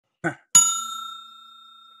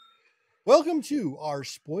Welcome to our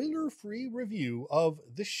spoiler-free review of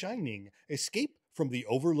The Shining: Escape from the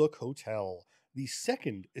Overlook Hotel, the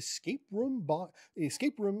second escape room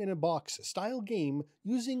in a box style game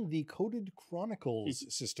using the Coded Chronicles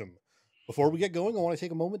system. Before we get going, I want to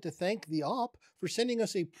take a moment to thank the OP for sending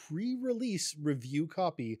us a pre-release review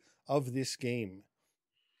copy of this game.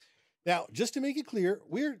 Now, just to make it clear,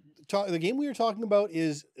 the game we are talking about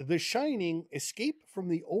is The Shining: Escape from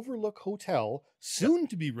the Overlook Hotel, soon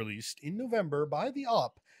to be released in November by the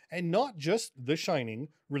OP, and not just The Shining,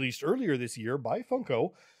 released earlier this year by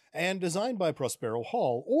Funko and designed by Prospero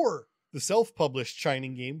Hall, or the self-published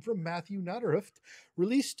Shining game from Matthew Natterhooft,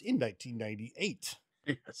 released in 1998.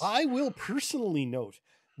 Yes. I will personally note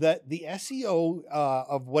that the SEO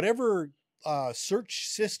of whatever search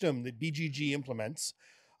system that BGG implements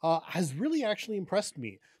has really actually impressed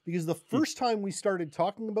me, because the first time we started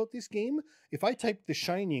talking about this game, if I typed The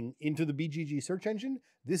Shining into the BGG search engine,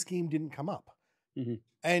 this game didn't come up. Mm-hmm.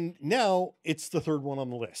 And now it's the third one on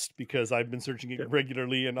the list because I've been searching it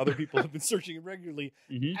regularly and other people have been searching it regularly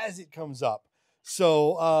as it comes up.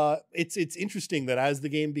 So it's interesting that as the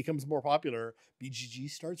game becomes more popular, BGG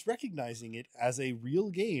starts recognizing it as a real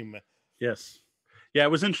game. Yes. Yeah,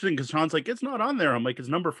 it was interesting because Sean's like, it's not on there. I'm like, it's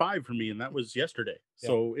number 5 for me, and that was yesterday.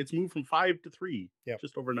 So it's moved from 5 to 3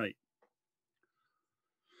 just overnight.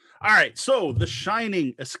 All right, so The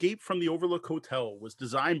Shining: Escape from the Overlook Hotel was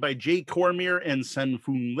designed by Jack Cormier and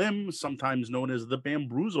Sen-Foong Lim, sometimes known as the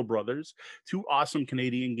Bamboozle Brothers, two awesome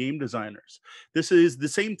Canadian game designers. This is the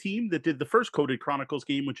same team that did the first Coded Chronicles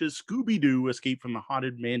game, which is Scooby-Doo: Escape from the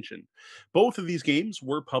Haunted Mansion. Both of these games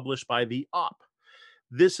were published by the OP.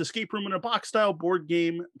 This escape room in a box style board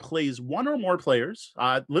game plays one or more players,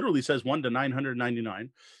 literally says 1 to 999,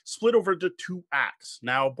 split over to 2 acts.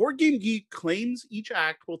 Now, Board Game Geek claims each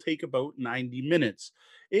act will take about 90 minutes.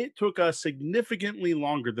 It took us significantly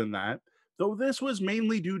longer than that, though this was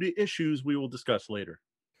mainly due to issues we will discuss later.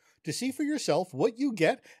 To see for yourself what you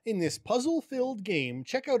get in this puzzle-filled game,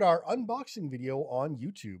 check out our unboxing video on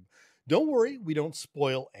YouTube. Don't worry, we don't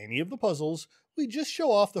spoil any of the puzzles. We just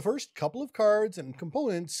show off the first couple of cards and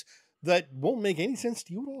components that won't make any sense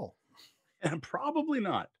to you at all. And probably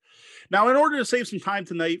not. Now, in order to save some time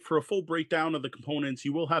tonight for a full breakdown of the components,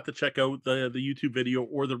 you will have to check out the YouTube video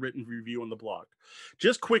or the written review on the blog.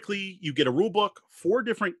 Just quickly, you get a rule book, 4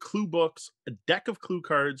 different clue books, a deck of clue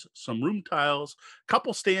cards, some room tiles, a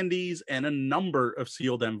couple standees, and a number of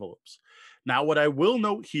sealed envelopes. Now, what I will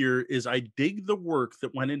note here is I dig the work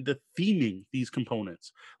that went into theming these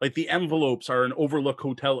components. Like the envelopes are an Overlook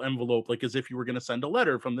Hotel envelope, like as if you were going to send a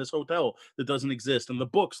letter from this hotel that doesn't exist. And the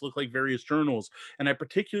books look like various journals. And I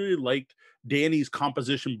particularly liked Danny's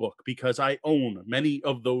composition book because I own many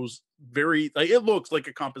of those it looks like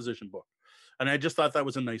a composition book. And I just thought that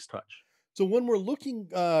was a nice touch. So when we're looking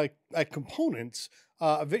at components,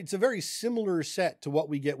 it's a very similar set to what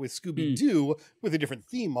we get with Scooby-Doo, with a different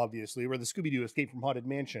theme, obviously, where the Scooby-Doo Escape from Haunted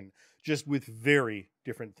Mansion, just with very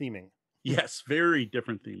different theming. Yes, very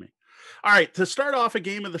different theming. All right, to start off a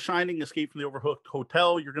game of The Shining: Escape from the Overlook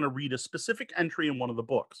Hotel, you're going to read a specific entry in one of the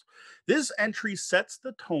books. This entry sets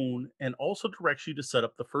the tone and also directs you to set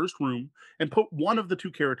up the first room and put one of the 2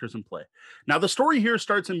 characters in play. Now, the story here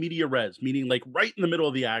starts in media res, meaning like right in the middle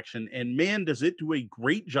of the action, and man, does it do a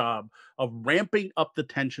great job of ramping up the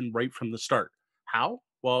tension right from the start. How?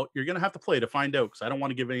 Well, you're going to have to play to find out because I don't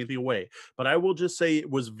want to give anything away. But I will just say it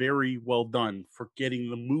was very well done for getting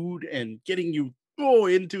the mood and getting you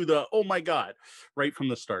into the, oh my God, right from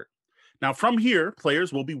the start. Now, from here,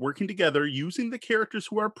 players will be working together using the characters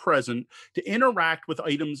who are present to interact with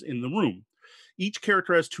items in the room. Each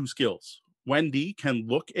character has 2 skills. Wendy can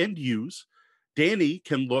look and use. Danny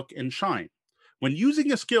can look and shine. When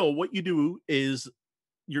using a skill, what you do is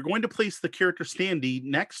you're going to place the character standee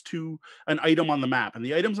next to an item on the map. And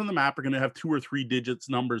the items on the map are going to have 2 or 3 digits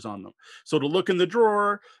numbers on them. So to look in the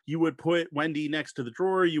drawer, you would put Wendy next to the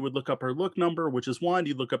drawer. You would look up her look number, which is 1.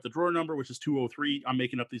 You'd look up the drawer number, which is 203. I'm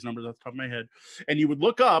making up these numbers off the top of my head. And you would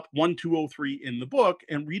look up 1203 in the book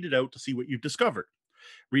and read it out to see what you've discovered.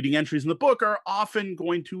 Reading entries in the book are often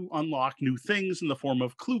going to unlock new things in the form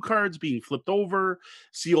of clue cards being flipped over,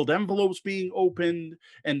 sealed envelopes being opened,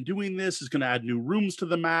 and doing this is going to add new rooms to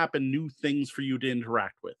the map and new things for you to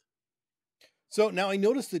interact with. So now I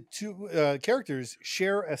noticed that 2 characters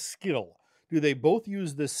share a skill. Do they both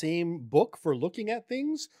use the same book for looking at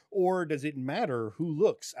things, or does it matter who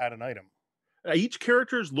looks at an item? Each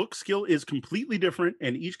character's look skill is completely different,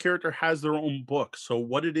 and each character has their own book. So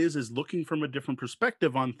what it is looking from a different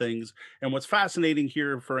perspective on things. And what's fascinating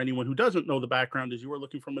here for anyone who doesn't know the background is you are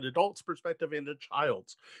looking from an adult's perspective and a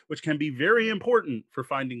child's, which can be very important for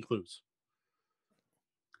finding clues.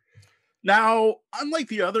 Now, unlike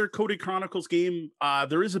the other Coded Chronicles game,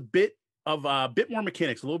 there is a bit more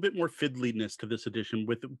mechanics, a little bit more fiddliness to this edition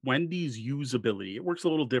with Wendy's usability. It works a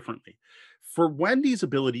little differently. For Wendy's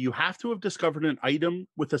ability, you have to have discovered an item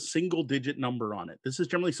with a single digit number on it. This is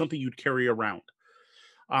generally something you'd carry around.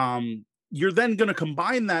 You're then going to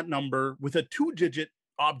combine that number with a 2-digit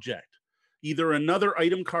object, either another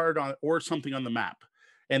item card or something on the map.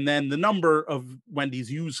 And then the number of Wendy's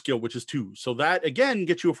use skill, which is 2. So that, again,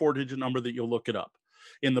 gets you a 4-digit number that you'll look it up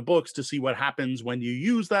in the books to see what happens when you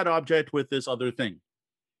use that object with this other thing.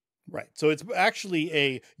 Right. So it's actually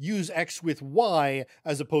a use X with Y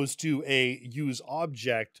as opposed to a use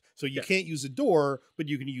object. So you can't use a door, but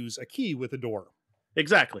you can use a key with a door.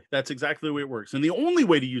 Exactly. That's exactly the way it works. And the only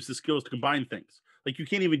way to use the skill is to combine things. Like you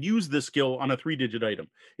can't even use this skill on a 3-digit item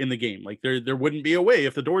in the game. Like there wouldn't be a way.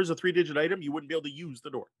 If the door is a 3-digit item, you wouldn't be able to use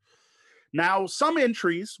the door. Now, some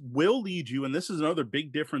entries will lead you, and this is another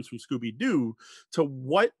big difference from Scooby-Doo, to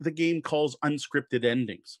what the game calls unscripted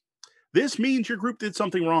endings. This means your group did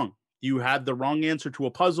something wrong. You had the wrong answer to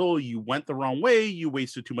a puzzle. You went the wrong way. You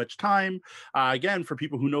wasted too much time. Again, for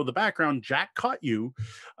people who know the background, Jack caught you.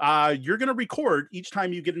 You're going to record each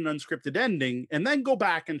time you get an unscripted ending and then go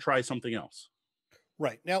back and try something else.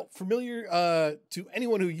 Right. Now, familiar to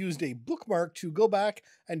anyone who used a bookmark to go back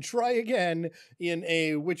and try again in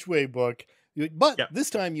a Which Way book. But this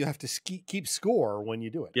time you have to keep score when you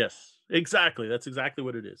do it. Yes, exactly. That's exactly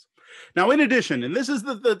what it is. Now, in addition, and this is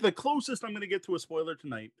the closest I'm going to get to a spoiler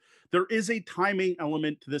tonight, there is a timing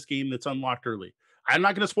element to this game that's unlocked early. I'm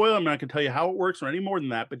not going to spoil it. I'm not going to tell you how it works or any more than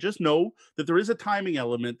that, but just know that there is a timing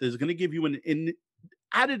element that is going to give you an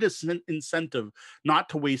added incentive not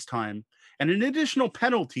to waste time and an additional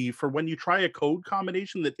penalty for when you try a code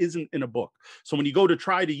combination that isn't in a book. So when you go to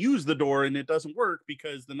try to use the door and it doesn't work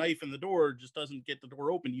because the knife in the door just doesn't get the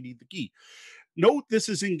door open, you need the key. Note this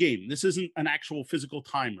is in game. This isn't an actual physical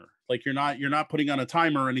timer. Like you're not putting on a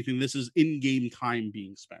timer or anything. This is in-game time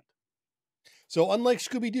being spent. So unlike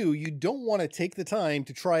Scooby-Doo, you don't want to take the time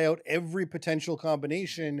to try out every potential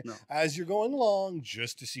combination as you're going along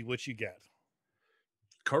just to see what you get.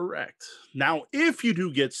 Correct. Now, if you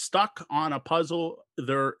do get stuck on a puzzle,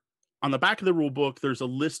 on the back of the rule book, there's a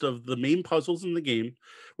list of the main puzzles in the game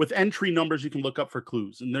with entry numbers you can look up for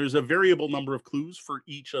clues. And there's a variable number of clues for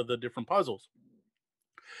each of the different puzzles.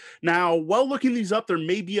 Now, while looking these up, there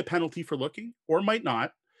may be a penalty for looking or might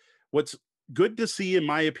not. What's good to see, in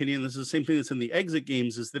my opinion, this is the same thing that's in the exit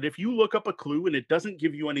games, is that if you look up a clue and it doesn't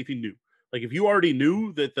give you anything new, like if you already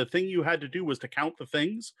knew that the thing you had to do was to count the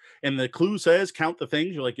things and the clue says count the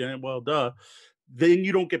things, you're like, yeah, well, duh. Then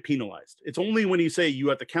you don't get penalized. It's only when you say you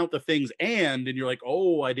have to count the things and you're like,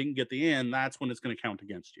 oh, I didn't get the and, that's when it's going to count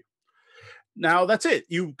against you. Now, that's it.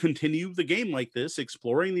 You continue the game like this,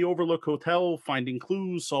 exploring the Overlook Hotel, finding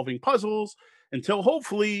clues, solving puzzles, until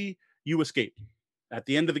hopefully you escape. At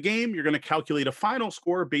the end of the game, you're going to calculate a final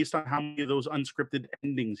score based on how many of those unscripted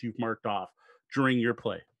endings you've marked off during your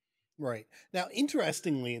play. Right. Now,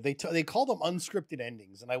 interestingly, they call them unscripted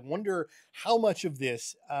endings, and I wonder how much of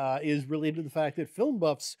this is related to the fact that film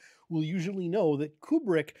buffs will usually know that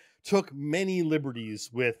Kubrick took many liberties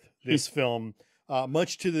with this film,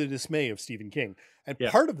 much to the dismay of Stephen King. And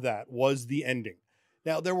part of that was the ending.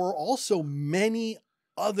 Now, there were also many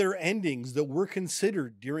other endings that were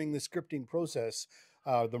considered during the scripting process,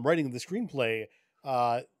 the writing of the screenplay,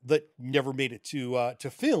 that never made it to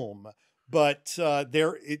film. But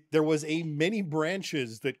there was a many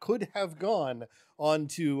branches that could have gone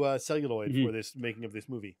onto celluloid for this making of this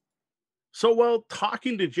movie. So while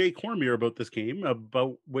talking to Jay Cormier about this game,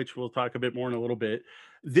 about which we'll talk a bit more in a little bit,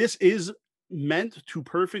 this is meant to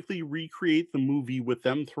perfectly recreate the movie with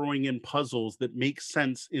them throwing in puzzles that make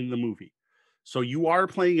sense in the movie. So you are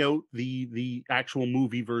playing out the actual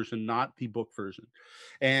movie version, not the book version.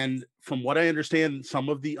 And from what I understand, some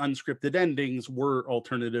of the unscripted endings were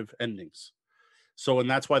alternative endings. So, and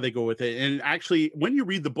that's why they go with it. And actually, when you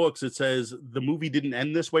read the books, it says the movie didn't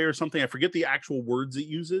end this way or something. I forget the actual words it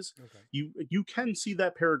uses. Okay. You can see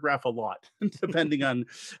that paragraph a lot, depending on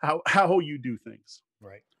how you do things.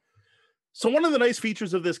 Right. So one of the nice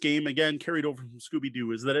features of this game, again, carried over from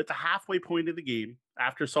Scooby-Doo, is that at the halfway point of the game,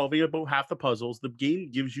 after solving about half the puzzles, the game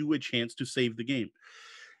gives you a chance to save the game.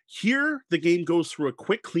 Here, the game goes through a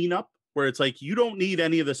quick cleanup where it's like, you don't need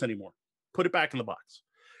any of this anymore. Put it back in the box.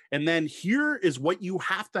 And then here is what you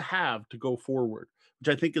have to go forward,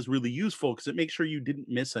 which I think is really useful because it makes sure you didn't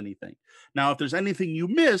miss anything. Now, if there's anything you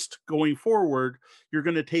missed going forward, you're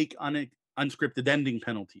going to take unscripted ending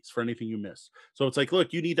penalties for anything you miss. So it's like,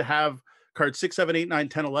 look, you need to have card 6, 7, 8, 9,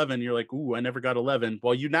 10, 11. You're like, ooh, I never got 11.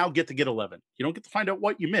 Well, you now get to get 11. You don't get to find out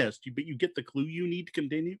what you missed, but you get the clue you need to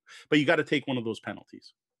continue, but you got to take one of those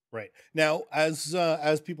penalties. Right. Now, as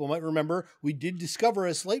people might remember, we did discover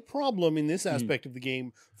a slight problem in this aspect of the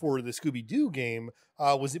game for the Scooby-Doo game.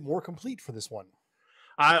 Was it more complete for this one?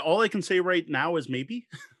 All I can say right now is maybe,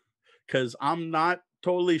 because I'm not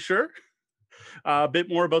totally sure. A bit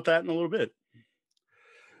more about that in a little bit.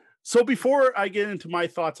 So before I get into my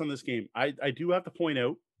thoughts on this game, I do have to point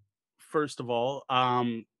out, first of all,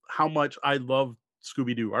 how much I love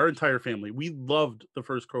Scooby-Doo. Our entire family, we loved the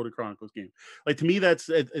first Coded Chronicles game. Like, to me, that's,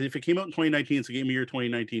 if it came out in 2019, it's a game of year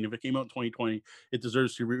 2019. If it came out in 2020, it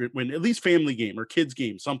deserves to win at least family game or kids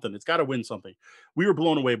game, something. It's got to win something. We were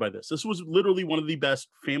blown away by this. This was literally one of the best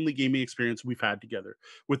family gaming experiences we've had together,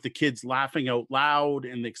 with the kids laughing out loud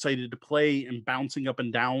and excited to play and bouncing up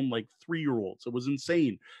and down like 3-year-olds. It was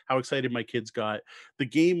insane how excited my kids got. The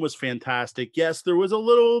game was fantastic. Yes, there was a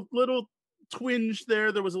little twinge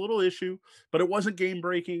there. There was a little issue, but it wasn't game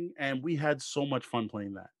breaking, and we had so much fun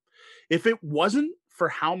playing that. If it wasn't for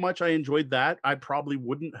how much I enjoyed that, I probably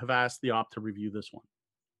wouldn't have asked the op to review this one.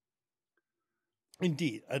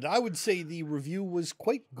 Indeed. And I would say the review was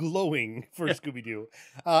quite glowing for Scooby-Doo.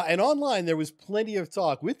 And online, there was plenty of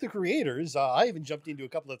talk with the creators. I even jumped into a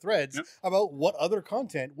couple of threads about what other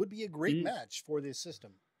content would be a great match for this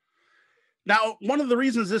system. Now, one of the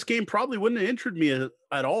reasons this game probably wouldn't have interested me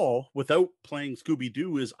at all without playing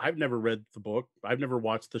Scooby-Doo is I've never read the book. I've never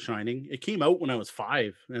watched The Shining. It came out when I was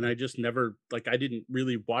 5, and I just never, I didn't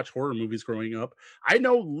really watch horror movies growing up. I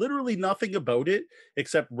know literally nothing about it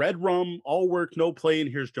except red rum, all work, no play, and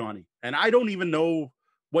here's Johnny. And I don't even know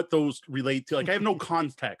what those relate to. I have no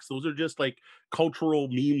context. Those are just cultural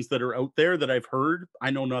memes that are out there that I've heard. I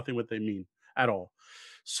know nothing what they mean at all.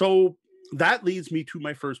 So that leads me to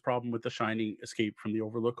my first problem with The Shining Escape from the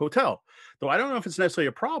Overlook Hotel. Though I don't know if it's necessarily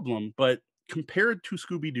a problem, but compared to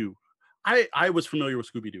Scooby-Doo, I was familiar with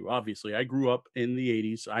Scooby-Doo, obviously. I grew up in the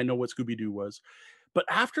 80s. I know what Scooby-Doo was. But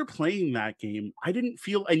after playing that game, I didn't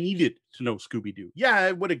feel I needed to know Scooby-Doo. Yeah,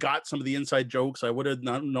 I would have got some of the inside jokes. I would have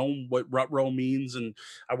known what Ruh-Roh means, and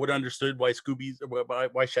I would have understood why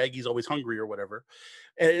why Shaggy's always hungry or whatever.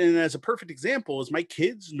 And as a perfect example is my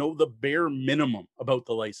kids know the bare minimum about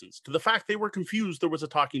the license, to the fact they were confused there was a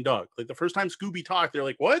talking dog. Like, the first time Scooby talked, they're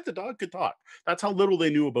like, what? The dog could talk. That's how little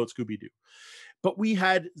they knew about Scooby-Doo. But we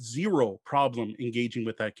had zero problem engaging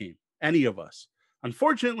with that game, any of us.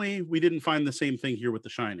 Unfortunately, we didn't find the same thing here with The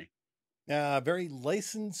Shining. Very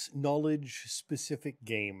license knowledge specific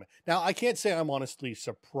game. Now, I can't say I'm honestly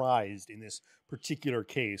surprised in this particular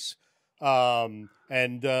case. I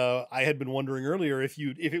had been wondering earlier if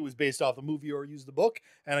it was based off the movie or used the book,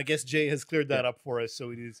 and I guess Jay has cleared that up for us.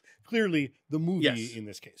 So it is clearly the movie in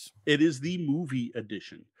this case. It is the movie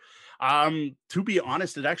edition. To be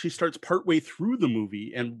honest, it actually starts partway through the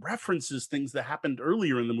movie and references things that happened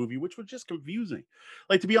earlier in the movie, which was just confusing.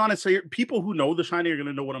 To be honest, people who know The Shining are going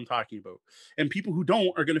to know what I'm talking about. And people who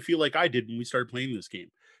don't are going to feel like I did when we started playing this game.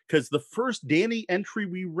 Because the first Danny entry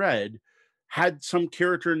we read had some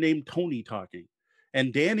character named Tony talking.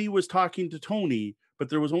 And Danny was talking to Tony, but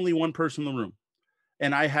there was only one person in the room.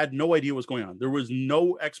 And I had no idea what was going on. There was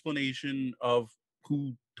no explanation of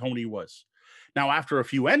who Tony was. Now, after a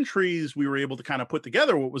few entries, we were able to kind of put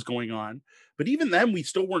together what was going on. But even then, we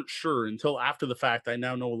still weren't sure until after the fact. I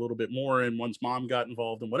now know a little bit more, and once Mom got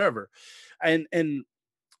involved and whatever. And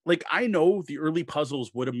I know the early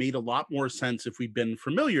puzzles would have made a lot more sense if we'd been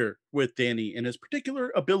familiar with Danny and his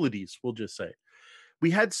particular abilities, we'll just say.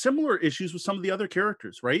 We had similar issues with some of the other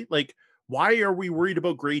characters, right? Why are we worried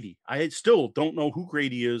about Grady? I still don't know who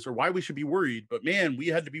Grady is or why we should be worried, but man, we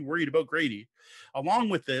had to be worried about Grady. Along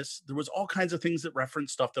with this, there was all kinds of things that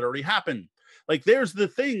referenced stuff that already happened. There's the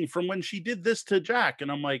thing from when she did this to Jack, and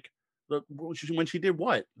I'm like, when she did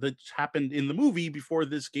what? That happened in the movie before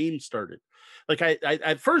this game started. I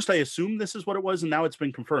at first I assumed this is what it was, and now it's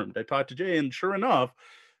been confirmed. I talked to Jay, and sure enough,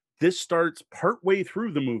 this starts partway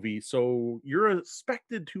through the movie, so you're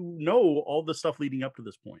expected to know all the stuff leading up to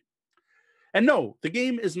this point. And no, the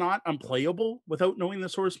game is not unplayable without knowing the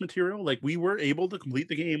source material. We were able to complete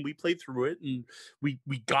the game. We played through it and we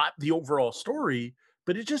got the overall story,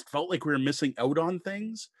 but it just felt like we were missing out on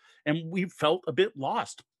things. And we felt a bit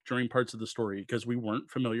lost during parts of the story because we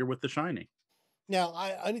weren't familiar with The Shining. Now,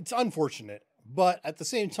 it's unfortunate, but at the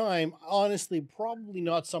same time, honestly, probably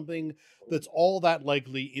not something that's all that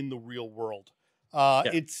likely in the real world.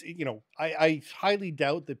 It's, I highly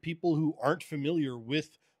doubt that people who aren't familiar with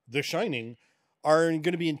The Shining aren't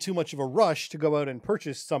going to be in too much of a rush to go out and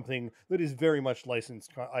purchase something that is very much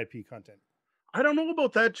licensed IP content. I don't know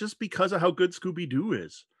about that just because of how good Scooby-Doo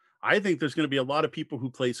is. I think there's going to be a lot of people who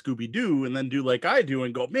play Scooby-Doo and then do like I do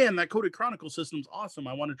and go, man, that Coded Chronicles system's awesome.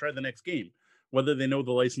 I want to try the next game, whether they know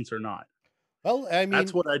the license or not. Well, I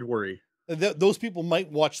That's mean, what I'd worry. those people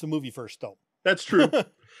might watch the movie first, though. That's true.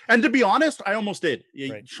 And to be honest, I almost did.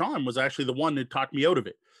 Right. Sean was actually the one that talked me out of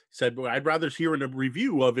it. He said, well, I'd rather hear in a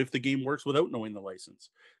review of if the game works without knowing the license.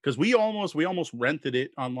 Because we almost rented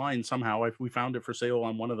it online somehow. We found it for sale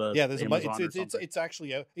on one of the There's it's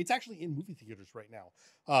actually in movie theaters right now.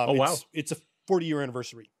 Wow. It's a 40-year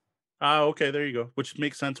anniversary. Okay, there you go. Which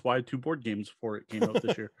makes sense why 2 board games for it came out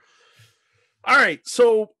this year. All right,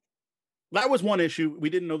 so that was one issue. We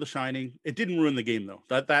didn't know The Shining. It didn't ruin the game, though.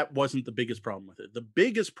 That wasn't the biggest problem with it. The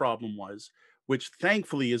biggest problem was, which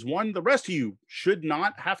thankfully is one the rest of you should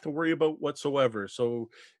not have to worry about whatsoever. So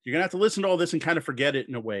you're going to have to listen to all this and kind of forget it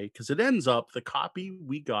in a way, because it ends up the copy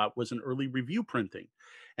we got was an early review printing.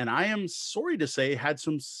 And I am sorry to say had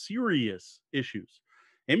some serious issues.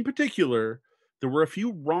 In particular, there were a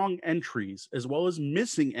few wrong entries as well as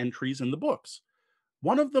missing entries in the books.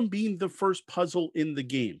 One of them being the first puzzle in the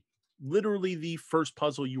game. Literally the first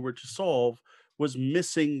puzzle you were to solve was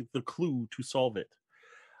missing the clue to solve it.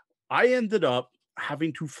 I ended up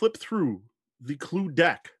having to flip through the clue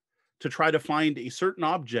deck to try to find a certain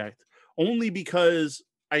object only because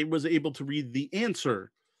I was able to read the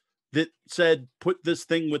answer that said, put this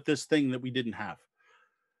thing with this thing that we didn't have.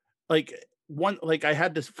 I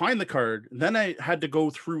had to find the card, then I had to go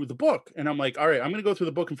through the book, and I'm like, all right, I'm going to go through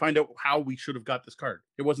the book and find out how we should have got this card.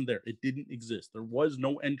 It wasn't there. It didn't exist. There was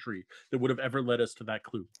no entry that would have ever led us to that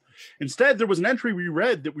clue. Instead, there was an entry we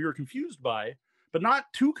read that we were confused by, but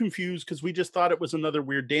not too confused because we just thought it was another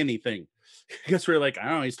weird Danny thing. I guess we were like, I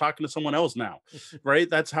don't know, he's talking to someone else now, right?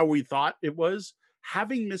 That's how we thought it was.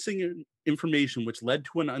 Having missing information, which led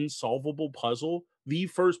to an unsolvable puzzle, the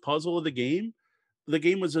first puzzle of the game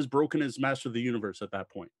was as broken as Master of the Universe at that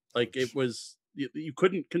point. Like, it was, you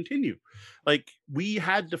couldn't continue. Like, we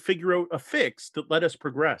had to figure out a fix that let us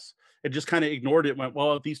progress. It just kind of ignored it and went,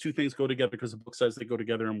 well, these two things go together because the book says they go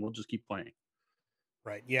together and we'll just keep playing.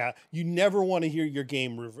 Right. Yeah. You never want to hear your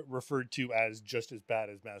game referred to as just as bad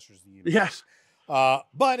as Masters of the Universe. Yes.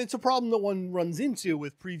 But it's a problem that one runs into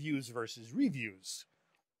with previews versus reviews.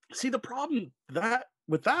 See, the problem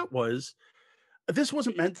with that was, this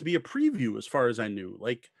wasn't meant to be a preview as far as I knew.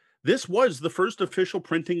 Like, this was the first official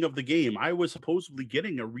printing of the game. I was supposedly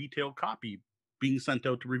getting a retail copy being sent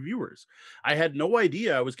out to reviewers. I had no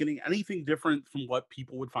idea I was getting anything different from what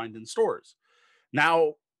people would find in stores.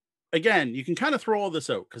 Now, again, you can kind of throw all this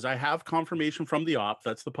out because I have confirmation from the op,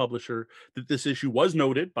 that's the publisher, that this issue was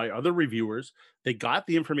noted by other reviewers. They got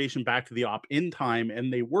the information back to the op in time,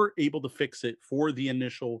 and they were able to fix it for the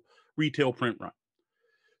initial retail print run.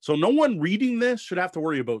 So no one reading this should have to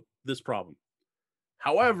worry about this problem.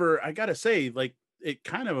 However, I got to say, like, it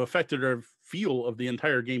kind of affected our feel of the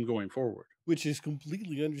entire game going forward. Which is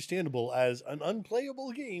completely understandable, as an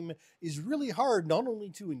unplayable game is really hard not only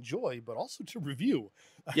to enjoy, but also to review.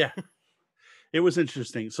 Yeah, it was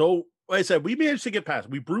interesting. So, like I said, we managed to get past.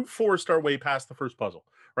 We brute forced our way past the first puzzle,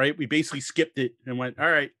 right? We basically skipped it and went, all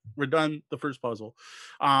right, we're done the first puzzle.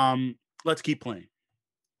 Let's keep playing.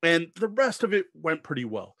 And the rest of it went pretty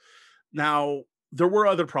well. Now, there were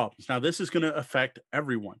other problems. Now, this is going to affect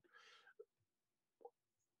everyone.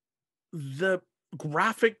 The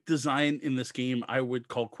graphic design in this game I would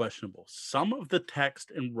call questionable. Some of the text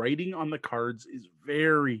and writing on the cards is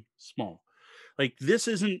very small. Like, this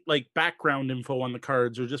isn't like background info on the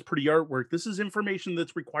cards or just pretty artwork. This is information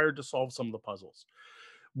that's required to solve some of the puzzles.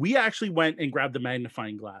 We actually went and grabbed a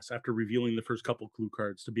magnifying glass after revealing the first couple clue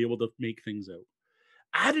cards to be able to make things out.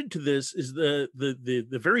 Added to this is the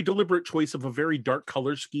very deliberate choice of a very dark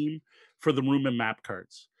color scheme for the room and map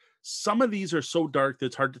cards. Some of these are so dark that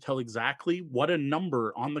it's hard to tell exactly what a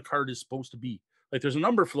number on the card is supposed to be. Like, there's a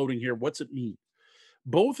number floating here. What's it mean?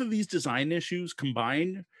 Both of these design issues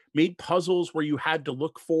combined made puzzles where you had to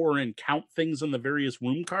look for and count things on the various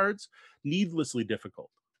room cards needlessly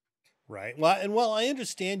difficult. Right. Well, I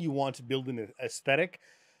understand you want to build an aesthetic.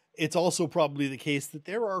 It's also probably the case that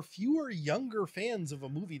there are fewer younger fans of a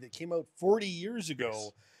movie that came out 40 years ago.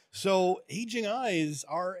 Yes. So aging eyes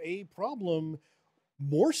are a problem,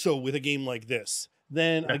 more so with a game like this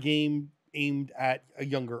than a game aimed at a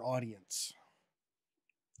younger audience.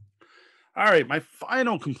 All right, my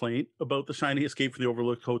final complaint about the Shiny Escape from the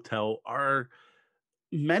Overlook Hotel are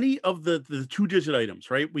many of the 2-digit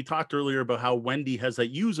items, right? We talked earlier about how Wendy has that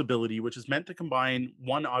use ability, which is meant to combine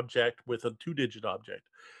one object with a 2-digit object.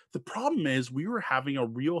 The problem is we were having a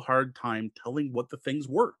real hard time telling what the things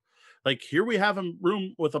were. Like, here we have a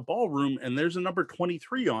room with a ballroom and there's a number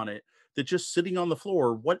 23 on it that's just sitting on the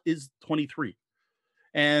floor. What is 23?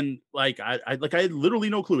 And like I had literally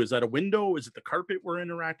no clue. Is that a window? Is it the carpet we're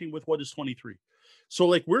interacting with? What is 23? So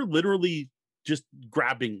like we're literally just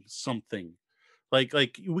grabbing something. Like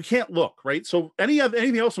we can't look, right? So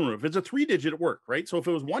anything else in the room, if it's a 3-digit, it worked, right? So if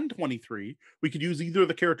it was 123, we could use either of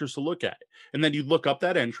the characters to look at it. And then you'd look up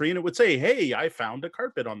that entry and it would say, hey, I found a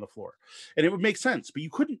carpet on the floor. And it would make sense, but you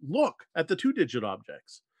couldn't look at the 2-digit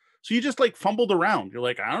objects. So you just like fumbled around. You're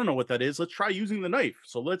like, I don't know what that is. Let's try using the knife.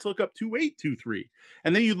 So let's look up 2823.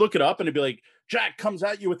 And then you look it up and it'd be like, Jack comes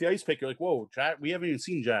at you with the ice pick. You're like, whoa, Jack, we haven't even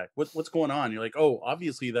seen Jack. What's going on? You're like, oh,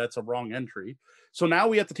 obviously that's a wrong entry. So now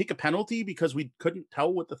we have to take a penalty because we couldn't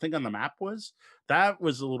tell what the thing on the map was. That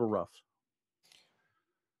was a little rough.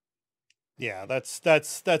 Yeah,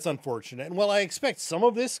 that's unfortunate. And while I expect some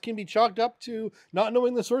of this can be chalked up to not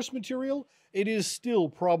knowing the source material, it is still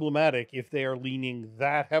problematic if they are leaning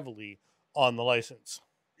that heavily on the license.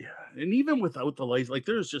 Yeah, and even without the lights, like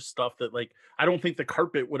there's just stuff that like I don't think the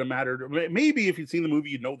carpet would have mattered. Maybe if you'd seen the movie,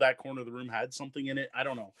 you'd know that corner of the room had something in it. I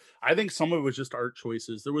don't know. I think some of it was just art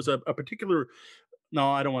choices. There was a particular. No,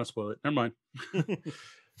 I don't want to spoil it. Never mind.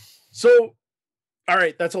 So, all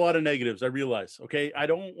right, that's a lot of negatives. I realize. Okay, I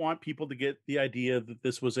don't want people to get the idea that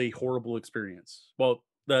this was a horrible experience. Well,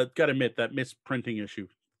 got to admit that misprinting issue.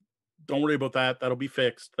 Don't worry about that. That'll be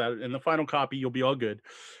fixed. That in the final copy, you'll be all good.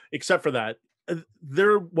 Except for that,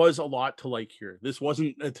 there was a lot to like here. This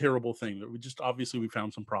wasn't a terrible thing. We just obviously we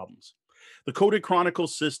found some problems. The Coded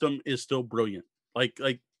Chronicles system is still brilliant. Like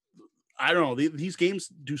I don't know. These games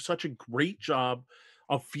do such a great job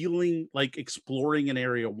of feeling like exploring an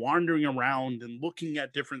area, wandering around and looking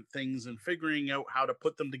at different things and figuring out how to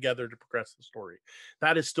put them together to progress the story.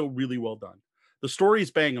 That is still really well done. The story's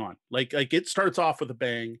bang on. Like it starts off with a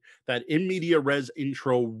bang. That in media res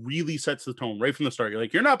intro really sets the tone right from the start. You're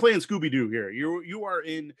like, you're not playing Scooby-Doo here. You are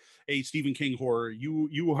in a Stephen King horror.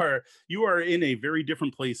 You are in a very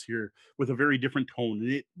different place here with a very different tone.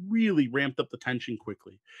 And it really ramped up the tension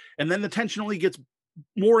quickly. And then the tension only gets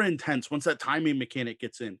more intense once that timing mechanic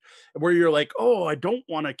gets in, where you're like, oh, I don't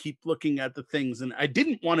want to keep looking at the things. And I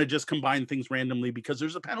didn't want to just combine things randomly because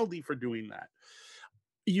there's a penalty for doing that.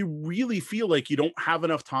 You really feel like you don't have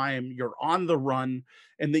enough time, you're on the run,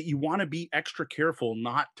 and that you want to be extra careful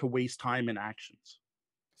not to waste time in actions.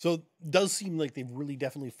 So it does seem like they've really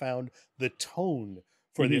definitely found the tone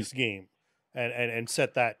for this game and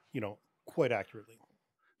set that, quite accurately.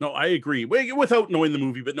 No, I agree. Without knowing the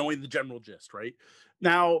movie, but knowing the general gist, right?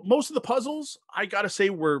 Now, most of the puzzles, I gotta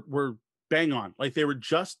say, were bang on. Like they were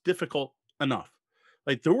just difficult enough.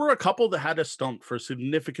 Like there were a couple that had us stumped for a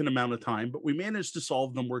significant amount of time, but we managed to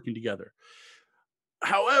solve them working together.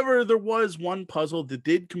 However, there was one puzzle that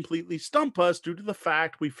did completely stump us due to the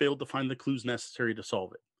fact we failed to find the clues necessary to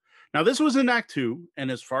solve it. Now, this was in Act 2, and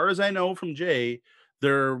as far as I know from Jay,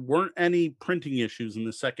 there weren't any printing issues in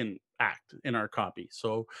the second act in our copy.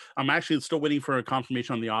 So I'm actually still waiting for a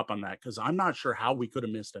confirmation on the op on that because I'm not sure how we could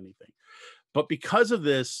have missed anything. But because of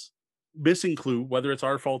this missing clue, whether it's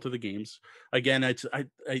our fault or the game's, again, I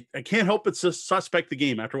can't help but suspect the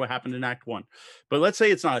game after what happened in Act 1. But let's say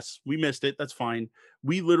it's not us. We missed it. That's fine.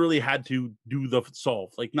 We literally had to do the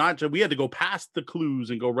solve. Like we had to go past the clues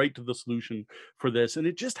and go right to the solution for this. And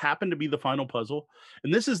it just happened to be the final puzzle.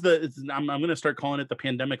 And this is I'm going to start calling it the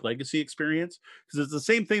Pandemic Legacy experience because it's the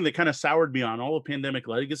same thing that kind of soured me on all of Pandemic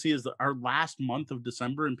Legacy is that our last month of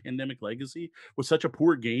December in Pandemic Legacy was such a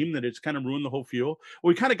poor game that it's kind of ruined the whole feel. Well,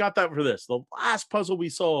 we kind of got that for this. The last puzzle we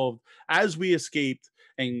solved as we escaped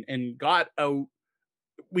and got out,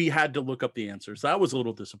 we had to look up the answers. That was a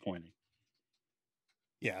little disappointing.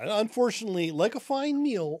 Yeah, unfortunately, like a fine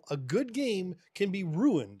meal, a good game can be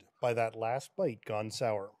ruined by that last bite gone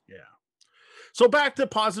sour. Yeah. So back to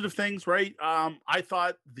positive things, right? I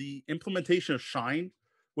thought the implementation of Shine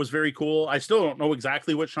was very cool. I still don't know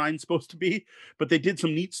exactly what Shine's supposed to be, but they did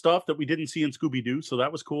some neat stuff that we didn't see in Scooby-Doo, so that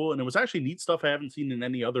was cool. And it was actually neat stuff I haven't seen in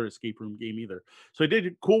any other escape room game either. So they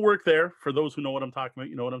did cool work there. For those who know what I'm talking about,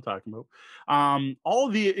 you know what I'm talking about. All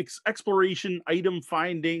the exploration, item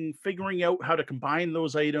finding, figuring out how to combine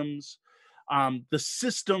those items, the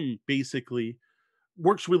system basically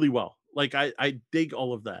works really well. Like I dig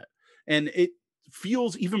all of that. And it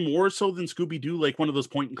feels even more so than Scooby-Doo like one of those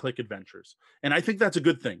point and click adventures. And I think that's a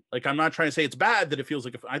good thing. Like I'm not trying to say it's bad that it feels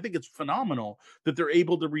like I think it's phenomenal that they're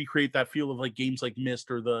able to recreate that feel of like games like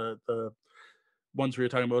Myst or the ones we were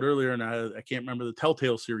talking about earlier, and I can't remember the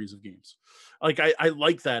Telltale series of games. Like I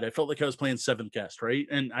like that. I felt like I was playing Seventh Guest, right?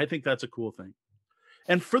 And I think that's a cool thing.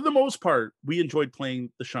 And for the most part, we enjoyed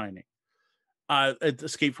playing The Shining.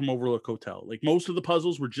 Escape from Overlook Hotel. Like most of the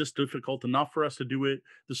puzzles were just difficult enough for us to do it.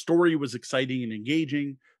 The story was exciting and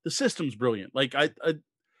engaging. The system's brilliant. Like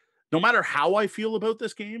No matter how I feel about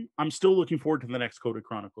this game, I'm still looking forward to the next Coded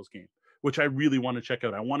Chronicles game, which I really want to check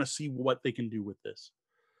out. I want to see what they can do with this.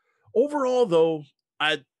 Overall, though,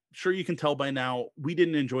 I'm sure you can tell by now, we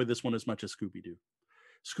didn't enjoy this one as much as Scooby-Doo.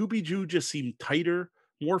 Scooby-Doo just seemed tighter,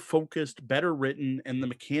 more focused, better written, and the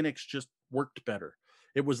mechanics just worked better.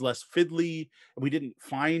 It was less fiddly. We didn't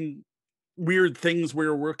find weird things where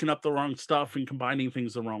we were working up the wrong stuff and combining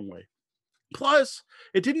things the wrong way. Plus,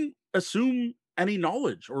 it didn't assume any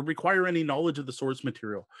knowledge or require any knowledge of the source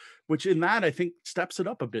material, which in that I think steps it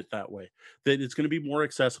up a bit that way, that it's going to be more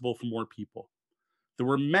accessible for more people. There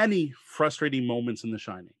were many frustrating moments in The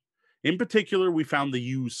Shining. In particular, we found the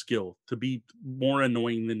use skill to be more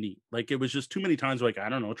annoying than neat. Like it was just too many times, like, I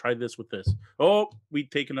don't know, try this with this. Oh, we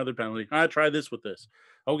take another penalty. Try this with this.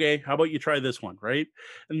 Okay, how about you try this one, right?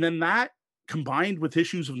 And then that combined with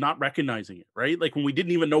issues of not recognizing it, right? Like when we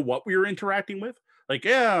didn't even know what we were interacting with. Like,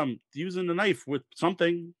 yeah, I'm using a knife with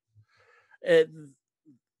something. And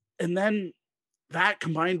then that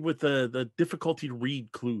combined with the difficulty to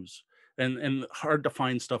read clues and hard to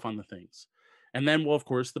find stuff on the things. And then, well, of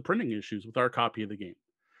course, the printing issues with our copy of the game.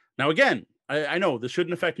 Now, again, I know this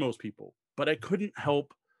shouldn't affect most people, but I couldn't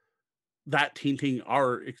help that tainting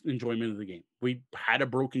our enjoyment of the game. We had a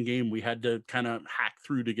broken game. We had to kind of hack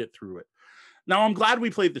through to get through it. Now, I'm glad we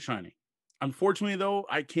played The Shining. Unfortunately, though,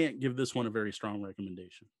 I can't give this one a very strong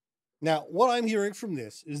recommendation. Now, what I'm hearing from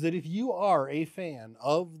this is that if you are a fan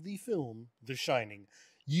of the film The Shining,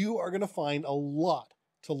 you are going to find a lot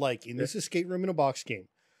to like in this escape room in a box game.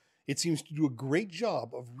 It seems to do a great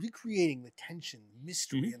job of recreating the tension,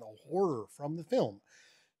 mystery, and the horror from the film.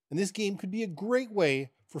 And this game could be a great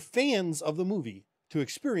way for fans of the movie to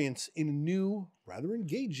experience in a new, rather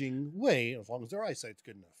engaging way, as long as their eyesight's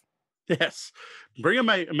good enough. Yes. Bring a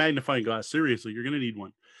magnifying glass. Seriously, you're going to need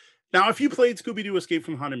one. Now, if you played Scooby-Doo Escape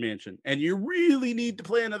from the Haunted Mansion and you really need to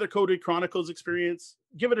play another Coded Chronicles experience,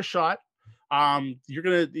 give it a shot. You're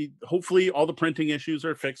going to, hopefully all the printing issues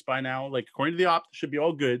are fixed by now. Like according to the op, should be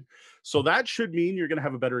all good. So that should mean you're going to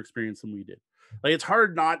have a better experience than we did. Like it's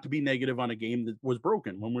hard not to be negative on a game that was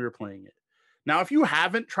broken when we were playing it. Now, if you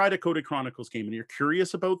haven't tried a Coded Chronicles game and you're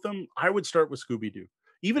curious about them, I would start with Scooby-Doo.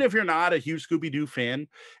 Even if you're not a huge Scooby-Doo fan,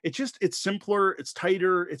 it's simpler, it's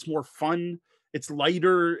tighter, it's more fun, it's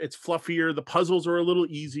lighter, it's fluffier, the puzzles are a little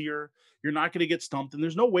easier. You're not going to get stumped, and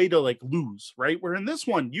there's no way to like lose, right? Where in this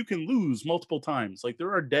one, you can lose multiple times. Like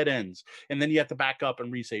there are dead ends, and then you have to back up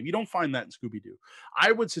and resave. You don't find that in Scooby-Doo.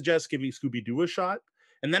 I would suggest giving Scooby-Doo a shot.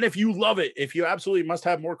 And then if you love it, if you absolutely must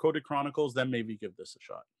have more Coded Chronicles, then maybe give this a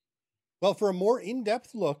shot. Well, for a more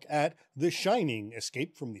in-depth look at The Shining,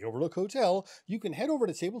 Escape from the Overlook Hotel, you can head over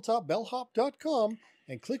to tabletopbellhop.com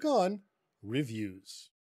and click on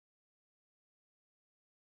Reviews.